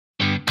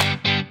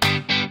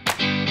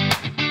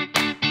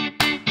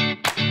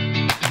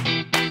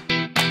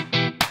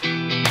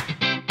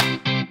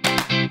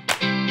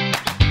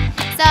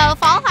So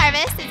Fall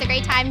Harvest is a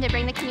great time to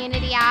bring the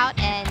community out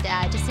and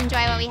just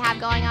enjoy what we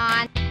have going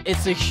on.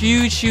 It's a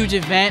huge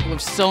event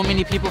with so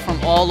many people from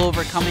all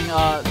over coming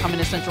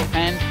to Central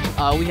Penn.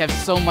 We have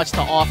so much to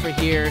offer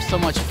here, so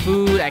much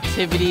food,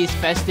 activities,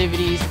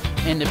 festivities,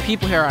 and the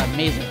people here are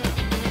amazing.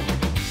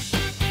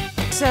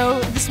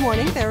 So this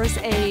morning there was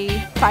a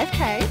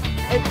 5K.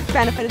 It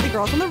benefited the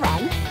Girls on the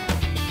Run.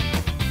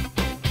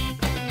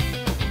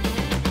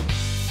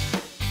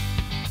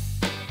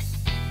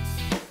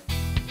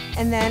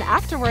 And then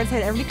afterwards, I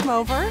had everybody come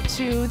over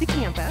to the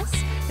campus.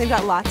 They've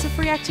got lots of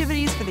free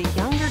activities for the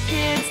younger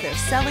kids. They're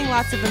selling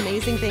lots of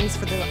amazing things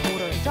for the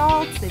older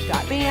adults. They've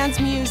got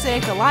bands,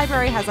 music. The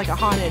library has like a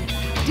haunted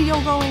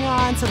deal going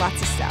on, so lots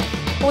of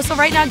stuff. Well, so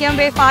right now, Gamma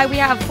Bay Phi, we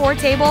have 4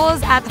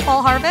 tables at the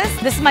Fall Harvest.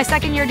 This is my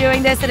second year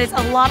doing this, and it's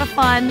a lot of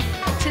fun.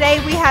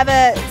 Today we have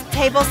a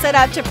table set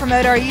up to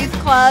promote our youth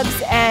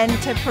clubs and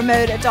to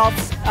promote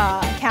adults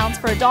accounts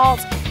for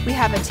adults. We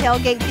have a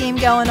tailgate theme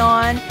going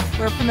on.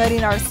 We're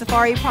promoting our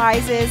safari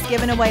prizes,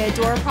 giving away a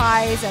door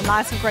prize, and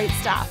lots of great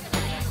stuff.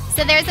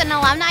 So there's an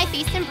alumni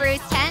feast and brews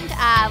tent,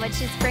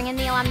 which is bringing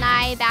the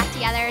alumni back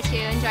together to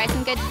enjoy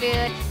some good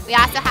food. We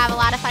also have a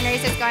lot of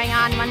fundraisers going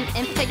on. One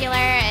in particular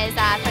is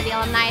for the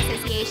Alumni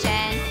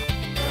Association.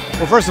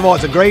 Well, first of all,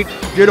 it's a great,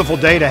 beautiful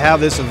day to have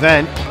this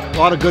event. A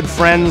lot of good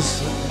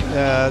friends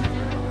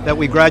that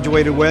we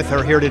graduated with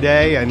are here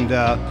today, and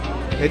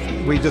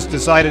we just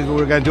decided we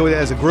were going to do it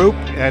as a group,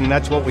 and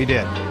that's what we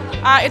did.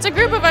 It's a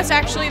group of us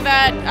actually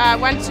that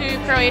went to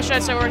Croatia,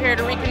 so we're here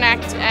to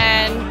reconnect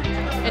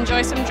and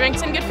enjoy some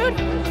drinks and good food.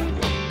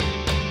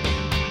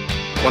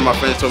 One of my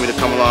friends told me to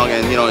come along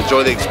and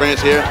enjoy the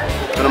experience here,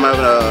 and I'm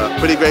having a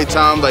pretty great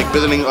time, like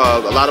visiting a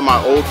lot of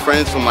my old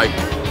friends from like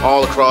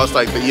all across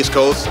like the East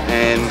Coast,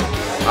 and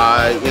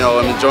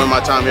I'm enjoying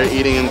my time here,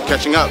 eating and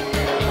catching up.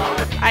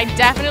 I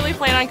definitely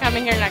plan on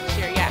coming here next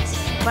year. Yes.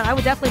 But I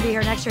would definitely be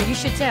here next year. You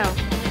should too.